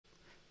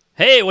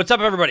Hey, what's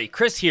up everybody?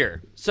 Chris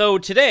here. So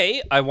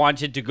today I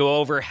wanted to go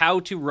over how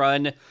to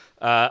run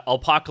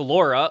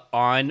Alpaca-LoRA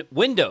on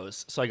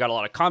Windows. So I got a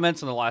lot of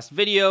comments in the last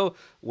video,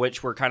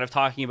 which were kind of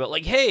talking about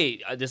like,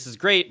 hey, this is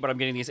great, but I'm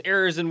getting these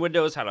errors in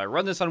Windows. How do I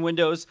run this on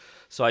Windows?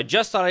 So I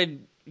just thought I'd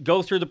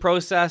go through the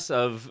process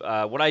of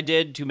what I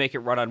did to make it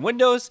run on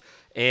Windows,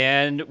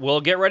 and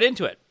we'll get right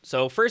into it.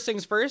 So first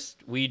things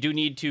first, we do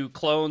need to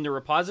clone the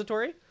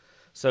repository.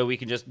 So we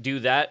can just do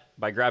that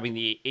by grabbing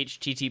the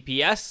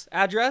HTTPS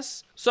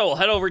address. So we'll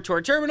head over to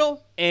our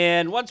terminal,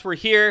 and once we're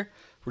here,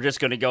 we're just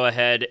going to go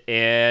ahead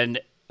and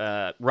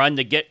run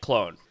the git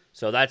clone.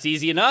 So that's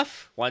easy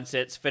enough. Once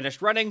it's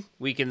finished running,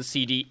 we can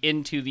cd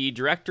into the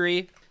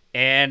directory.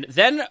 And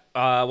then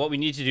what we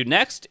need to do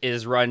next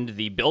is run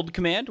the build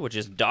command, which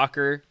is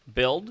docker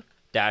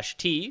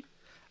build-t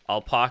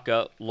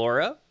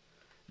alpaca-LoRA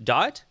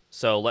dot.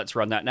 So let's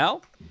run that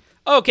now.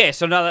 Okay,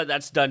 so now that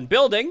that's done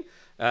building,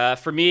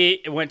 for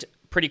me, it went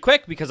pretty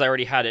quick because I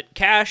already had it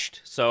cached.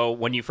 So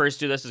when you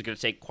first do this, it's going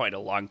to take quite a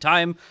long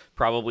time,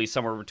 probably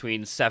somewhere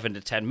between 7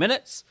 to 10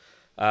 minutes.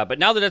 But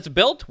now that it's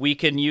built, we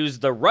can use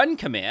the run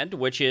command,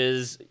 which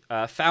is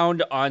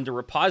found on the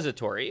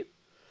repository.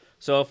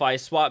 So if I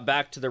swap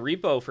back to the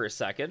repo for a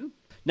second.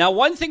 Now,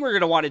 one thing we're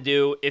going to want to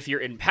do if you're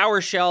in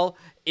PowerShell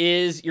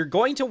is you're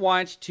going to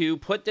want to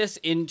put this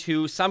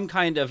into some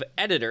kind of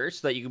editor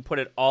so that you can put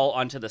it all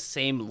onto the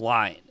same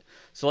line.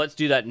 So let's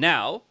do that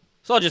now.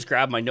 So I'll just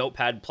grab my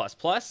Notepad++,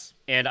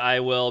 and I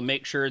will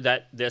make sure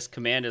that this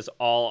command is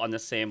all on the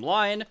same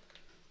line.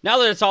 Now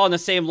that it's all on the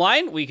same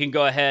line, we can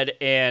go ahead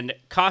and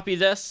copy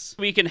this.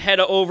 We can head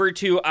over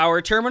to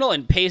our terminal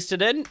and paste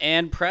it in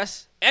and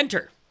press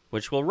enter,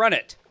 which will run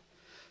it.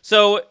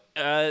 So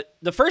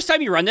the first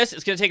time you run this,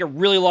 it's going to take a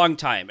really long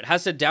time. It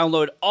has to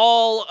download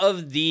all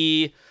of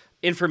the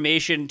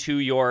information to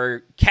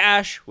your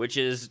cache, which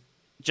is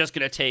just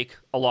going to take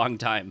a long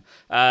time.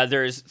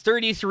 There's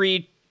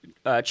 33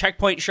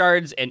 checkpoint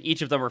shards, and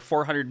each of them are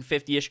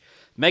 450-ish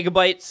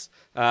megabytes.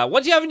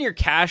 Once you have it in your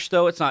cache,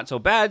 though, it's not so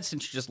bad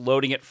since you're just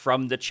loading it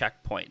from the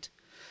checkpoint.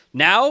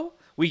 Now,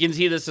 we can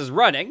see this is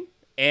running,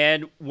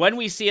 and when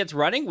we see it's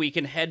running, we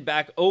can head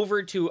back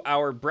over to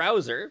our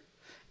browser,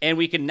 and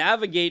we can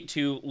navigate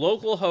to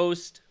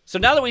localhost. So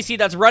now that we see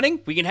that's running,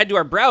 we can head to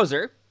our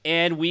browser,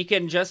 and we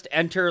can just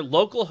enter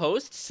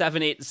localhost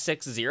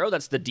 7860.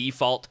 That's the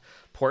default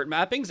port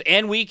mappings,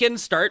 and we can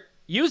start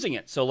using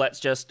it. So let's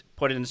just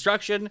put an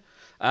instruction.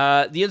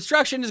 The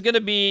instruction is going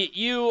to be,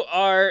 you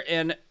are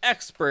an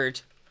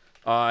expert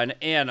on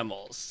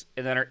animals.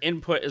 And then our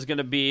input is going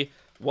to be,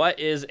 what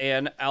is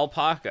an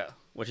alpaca?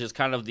 Which is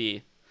kind of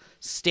the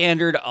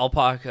standard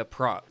alpaca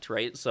prompt,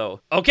 right?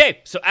 So, okay.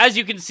 So as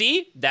you can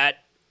see, that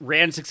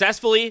ran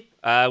successfully.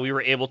 We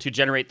were able to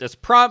generate this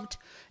prompt,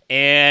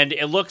 and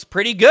it looks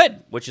pretty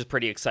good, which is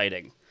pretty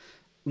exciting.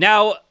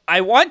 Now,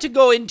 I want to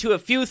go into a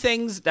few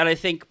things that I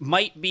think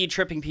might be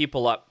tripping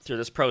people up through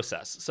this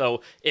process.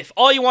 So if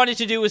all you wanted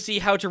to do was see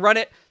how to run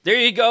it, there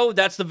you go.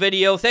 That's the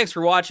video. Thanks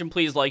for watching.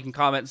 Please like and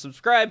comment and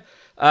subscribe.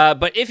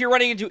 But if you're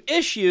running into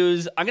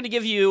issues, I'm going to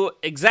give you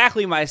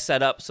exactly my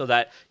setup so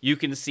that you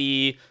can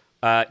see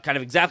kind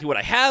of exactly what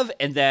I have,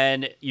 and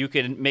then you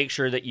can make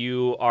sure that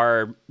you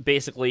are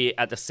basically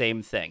at the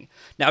same thing.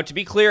 Now, to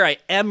be clear, I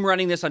am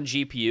running this on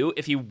GPU.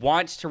 If you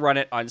want to run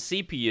it on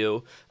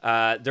CPU,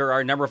 there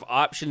are a number of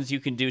options you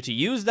can do to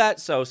use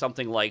that. So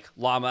something like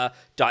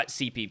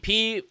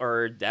llama.cpp,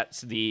 or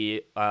that's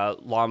the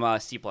Llama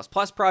C++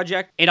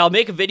 project. And I'll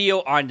make a video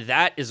on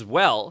that as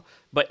well.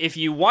 But if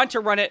you want to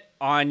run it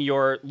on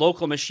your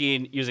local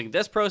machine using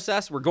this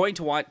process, we're going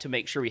to want to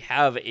make sure we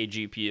have a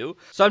GPU.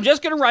 So I'm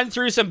just going to run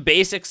through some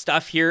basic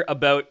stuff here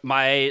about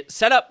my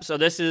setup. So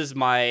this is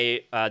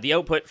my the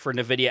output for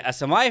NVIDIA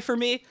SMI for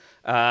me.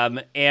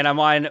 And I'm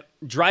on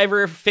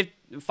driver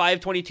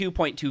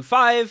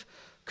 522.25,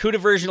 CUDA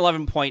version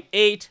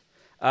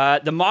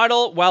 11.8. The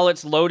model, while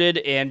it's loaded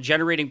and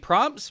generating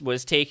prompts,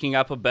 was taking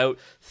up about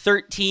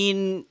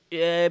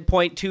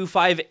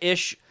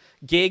 13.25-ish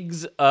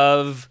gigs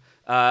of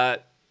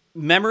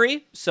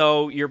memory.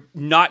 So you're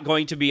not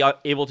going to be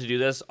able to do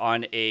this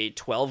on a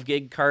 12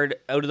 gig card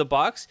out of the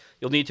box.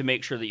 You'll need to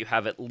make sure that you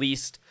have at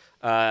least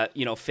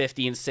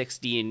 15,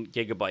 16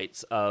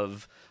 gigabytes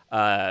of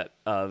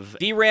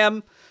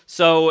VRAM.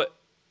 So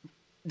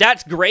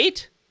that's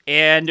great,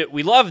 and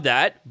we love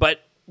that. But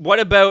what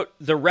about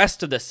the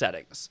rest of the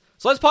settings?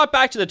 So let's pop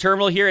back to the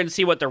terminal here and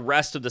see what the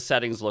rest of the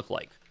settings look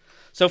like.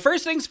 So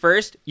first things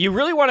first, you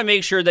really want to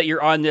make sure that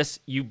you're on this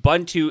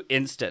Ubuntu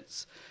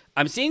instance.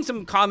 I'm seeing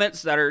some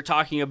comments that are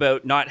talking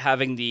about not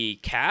having the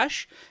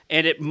cache,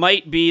 and it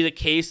might be the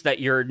case that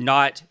you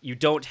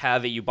don't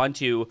have a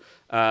Ubuntu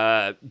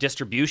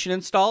distribution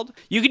installed.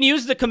 You can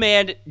use the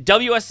command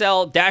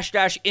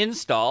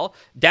WSL-install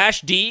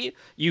 -d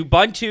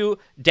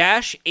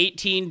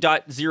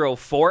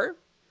Ubuntu-18.04.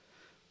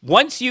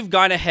 Once you've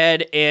gone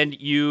ahead and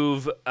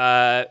you've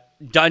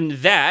done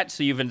that,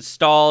 so you've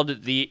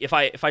installed the, if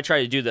I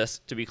try to do this,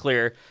 to be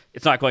clear,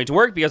 it's not going to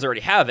work because I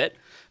already have it.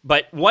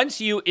 But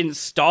once you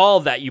install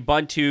that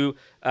Ubuntu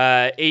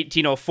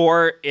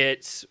 18.04,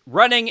 it's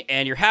running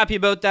and you're happy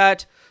about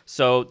that.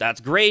 So that's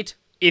great.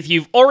 If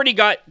you've already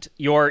got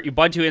your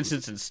Ubuntu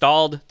instance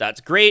installed, that's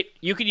great.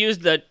 You could use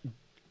the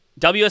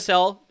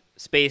WSL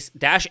space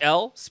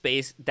 -L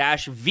space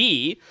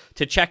 -V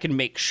to check and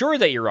make sure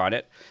that you're on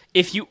it.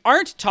 If you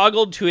aren't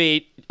toggled to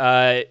a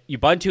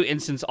Ubuntu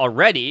instance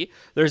already,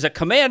 there's a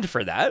command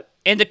for that.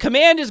 And the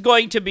command is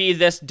going to be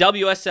this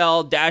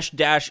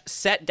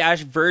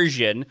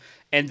WSL-set-version,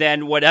 and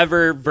then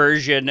whatever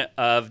version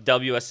of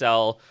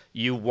WSL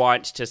you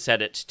want to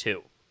set it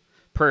to.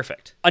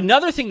 Perfect.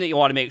 Another thing that you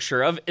want to make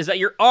sure of is that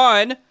you're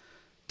on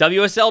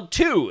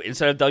WSL2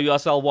 instead of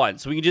WSL1.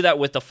 So we can do that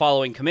with the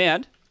following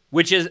command,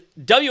 which is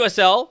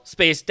WSL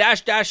space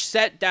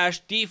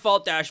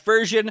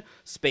 --set-default-version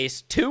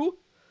space 2.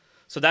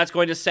 So that's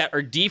going to set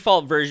our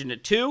default version to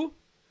 2,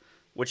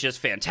 which is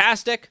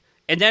fantastic.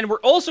 And then we're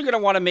also going to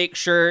want to make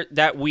sure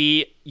that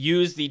we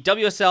use the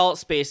WSL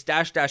space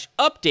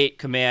 --update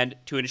command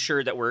to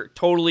ensure that we're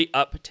totally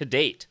up to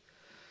date.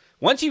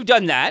 Once you've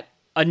done that,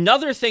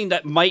 another thing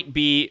that might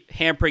be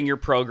hampering your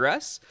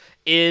progress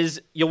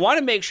is you'll want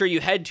to make sure you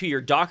head to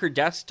your Docker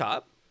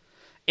desktop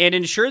and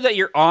ensure that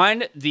you're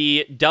on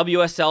the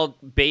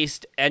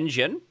WSL-based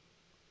engine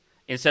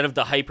instead of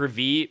the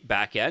Hyper-V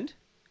backend.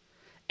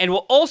 And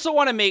we'll also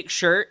want to make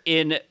sure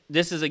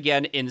this is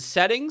again in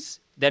settings,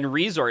 then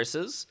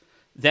resources,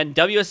 then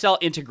WSL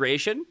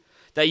integration,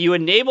 that you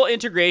enable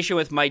integration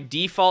with my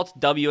default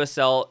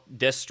WSL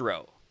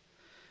distro.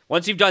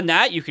 Once you've done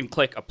that, you can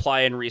click apply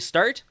and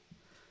restart.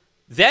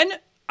 Then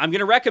I'm going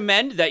to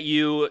recommend that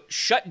you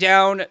shut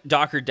down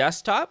Docker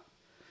Desktop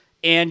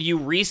and you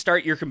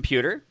restart your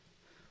computer.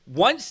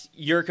 Once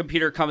your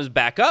computer comes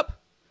back up,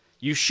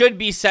 you should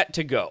be set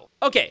to go.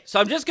 Okay,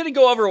 so I'm just going to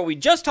go over what we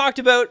just talked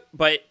about,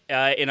 but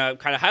in a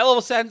kind of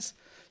high-level sense.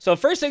 So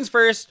first things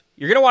first,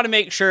 you're going to want to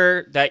make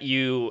sure that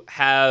you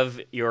have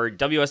your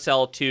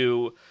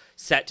WSL2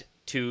 set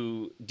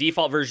to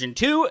default version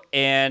 2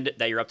 and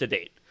that you're up to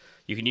date.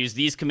 You can use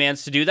these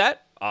commands to do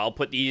that. I'll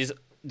put this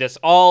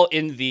all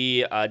in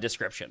the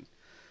description.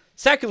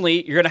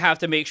 Secondly, you're going to have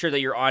to make sure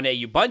that you're on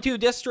a Ubuntu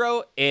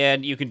distro,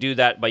 and you can do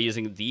that by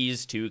using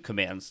these two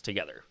commands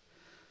together.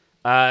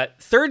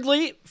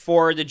 Thirdly,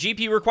 for the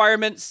GPU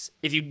requirements,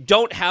 if you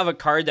don't have a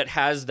card that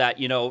has that,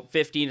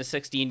 15 to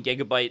 16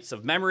 gigabytes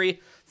of memory,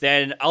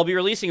 then I'll be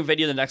releasing a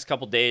video the next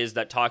couple days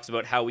that talks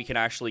about how we can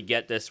actually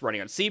get this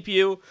running on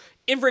CPU.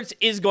 Inference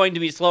is going to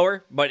be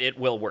slower, but it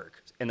will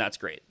work, and that's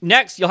great.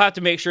 Next, you'll have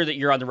to make sure that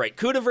you're on the right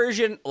CUDA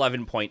version,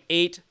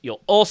 11.8.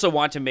 You'll also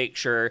want to make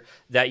sure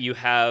that you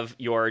have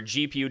your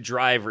GPU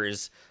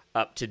drivers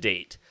up to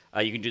date.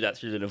 You can do that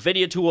through the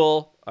NVIDIA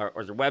tool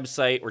or the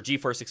website or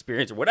GeForce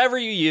Experience or whatever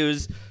you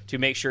use to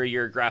make sure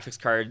your graphics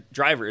card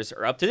drivers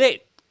are up to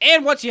date.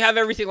 And once you have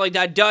everything like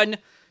that done,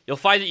 you'll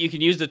find that you can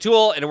use the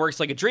tool and it works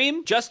like a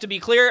dream. Just to be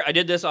clear, I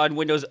did this on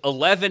Windows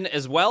 11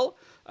 as well.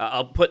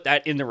 I'll put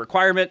that in the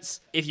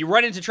requirements. If you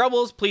run into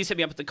troubles, please hit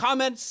me up in the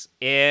comments.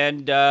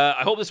 And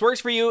I hope this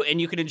works for you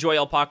and you can enjoy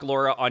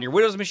Alpaca-LoRA on your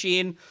Windows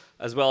machine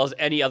as well as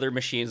any other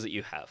machines that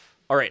you have.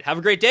 All right, have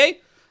a great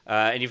day.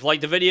 And if you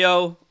liked the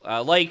video,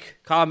 like,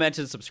 comment,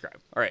 and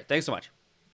subscribe. All right, thanks so much.